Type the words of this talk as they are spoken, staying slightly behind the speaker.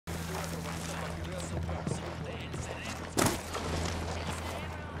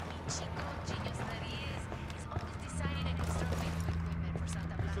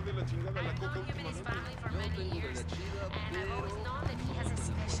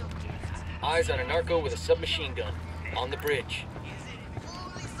Eyes on a narco with a submachine gun. On the bridge.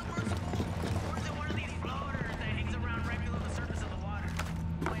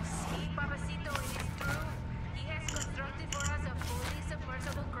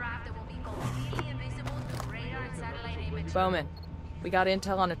 Bowman, we got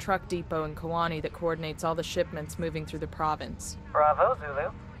intel on a truck depot in Koani that coordinates all the shipments moving through the province. Bravo,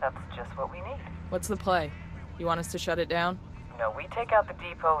 Zulu. That's just what we need. What's the play? You want us to shut it down? No, we take out the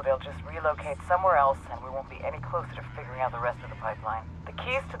depot, they'll just relocate somewhere else, and we won't be any closer to figuring out the rest of the pipeline. The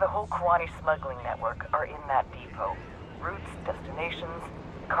keys to the whole Koani smuggling network are in that depot. Routes, destinations,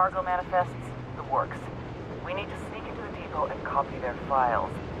 cargo manifests, the works. We need to sneak into the depot and copy their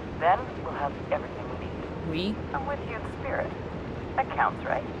files. Then we'll have everything we need. We? I'm with you in spirit. That counts,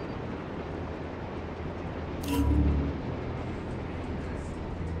 right?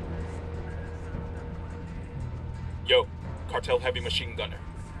 Yo, cartel heavy machine gunner.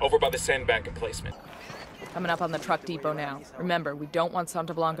 Over by the sandbank emplacement. Coming up on the truck depot now. Remember, we don't want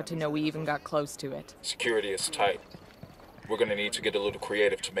Santa Blanca to know we even got close to it. Security is tight. We're gonna need to get a little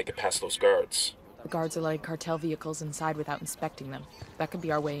creative to make it past those guards. The guards are letting cartel vehicles inside without inspecting them. That could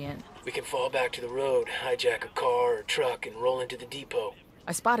be our way in. We can fall back to the road, hijack a car or truck, and roll into the depot.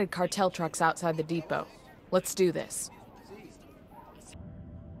 I spotted cartel trucks outside the depot. Let's do this.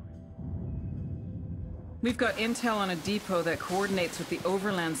 We've got intel on a depot that coordinates with the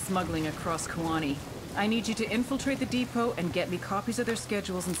overland smuggling across Koani. I need you to infiltrate the depot and get me copies of their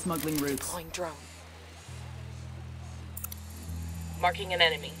schedules and smuggling routes. Deploying drone. Marking an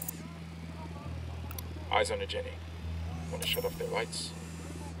enemy. Eyes on a Jenny. Wanna shut off their lights?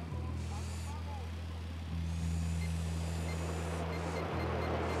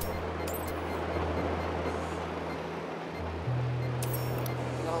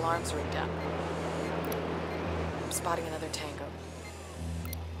 No alarms rigged up. I'm spotting another tango.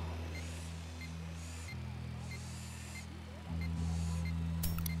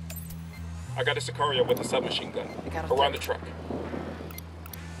 I got a Sicario with a submachine gun. Around the truck.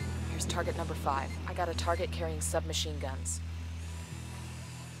 Here's target number 5. I got a target carrying submachine guns.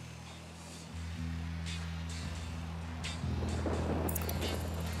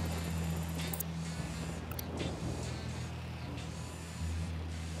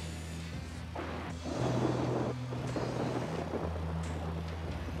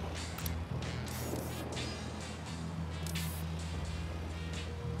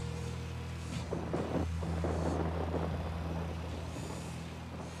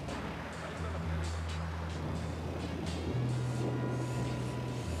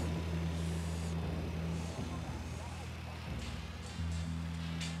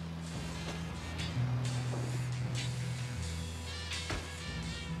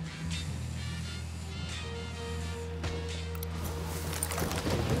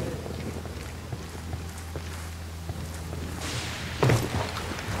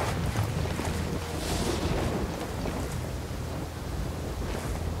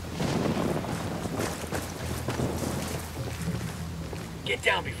 Get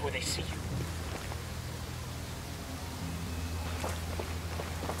down before they see you.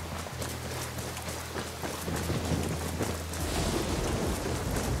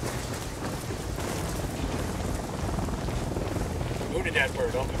 Wounded that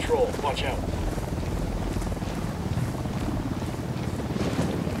bird on patrol. Watch out.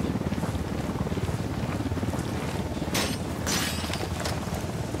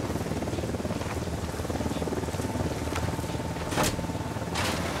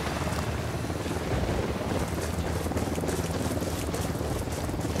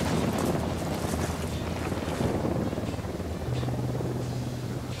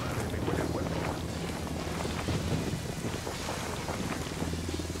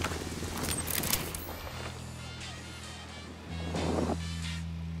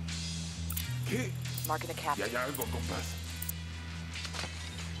 Marking a captain. Y hay algo, compas.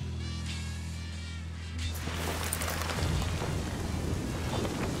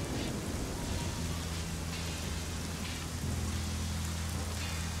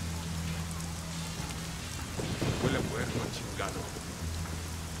 Huele a muerto, chingado.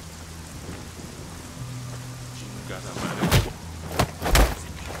 Chingada madre.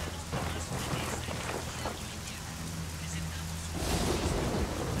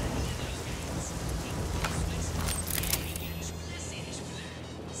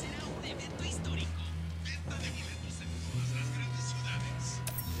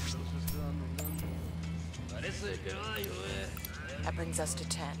 That brings us to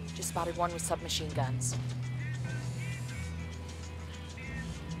 10. Just spotted one with submachine guns.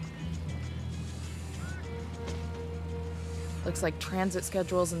 Looks like transit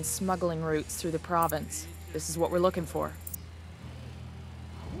schedules and smuggling routes through the province. This is what we're looking for.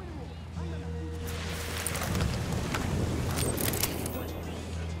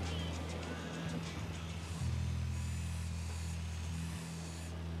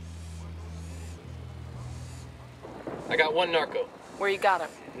 I got one narco, Where you got him?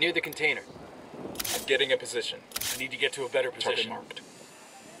 near the container. I'm getting a position. I need to get to a better Target position. marked.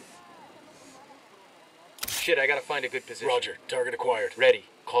 Shit, I gotta find a good position. Roger. Target acquired. Ready.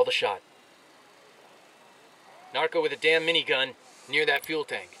 Call the shot. Narco with a damn minigun near that fuel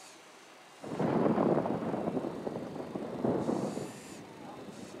tank.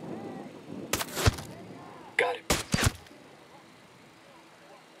 Got it.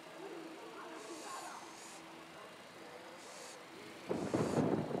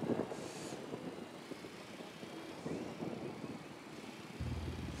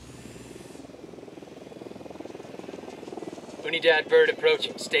 Unidad bird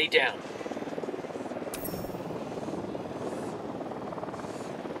approaching. Stay down.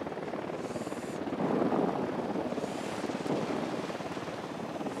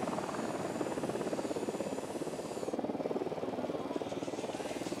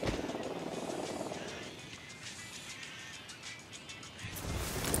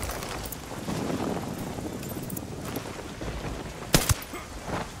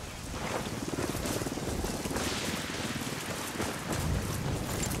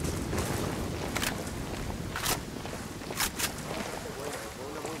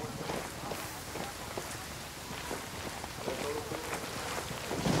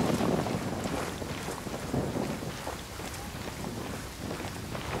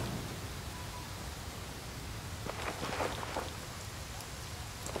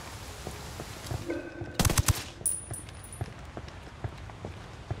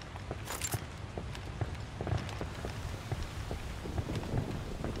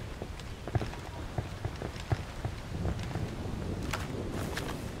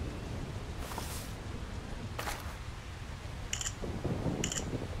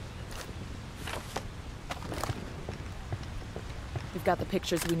 We've got the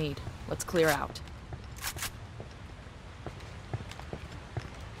pictures we need. Let's clear out.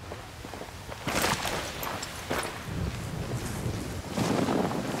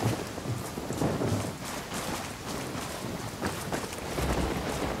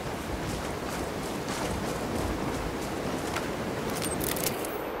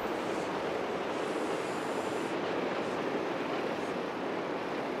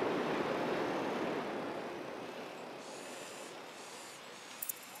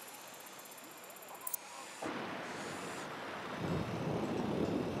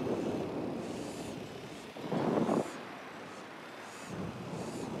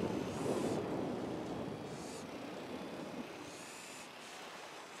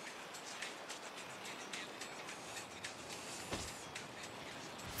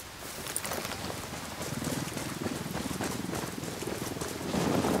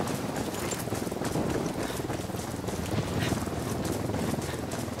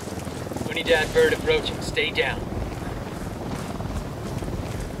 Unidad bird approaching. Stay down.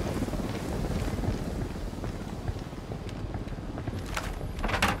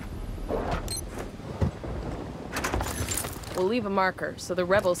 We'll leave a marker so the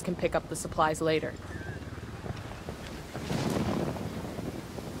rebels can pick up the supplies later.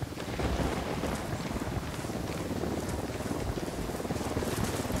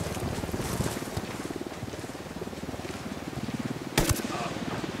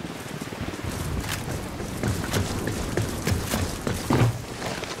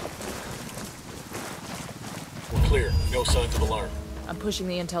 We're clear. No signs of alarm. I'm pushing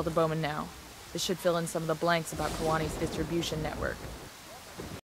the intel to Bowman now. This should fill in some of the blanks about Koani's distribution network.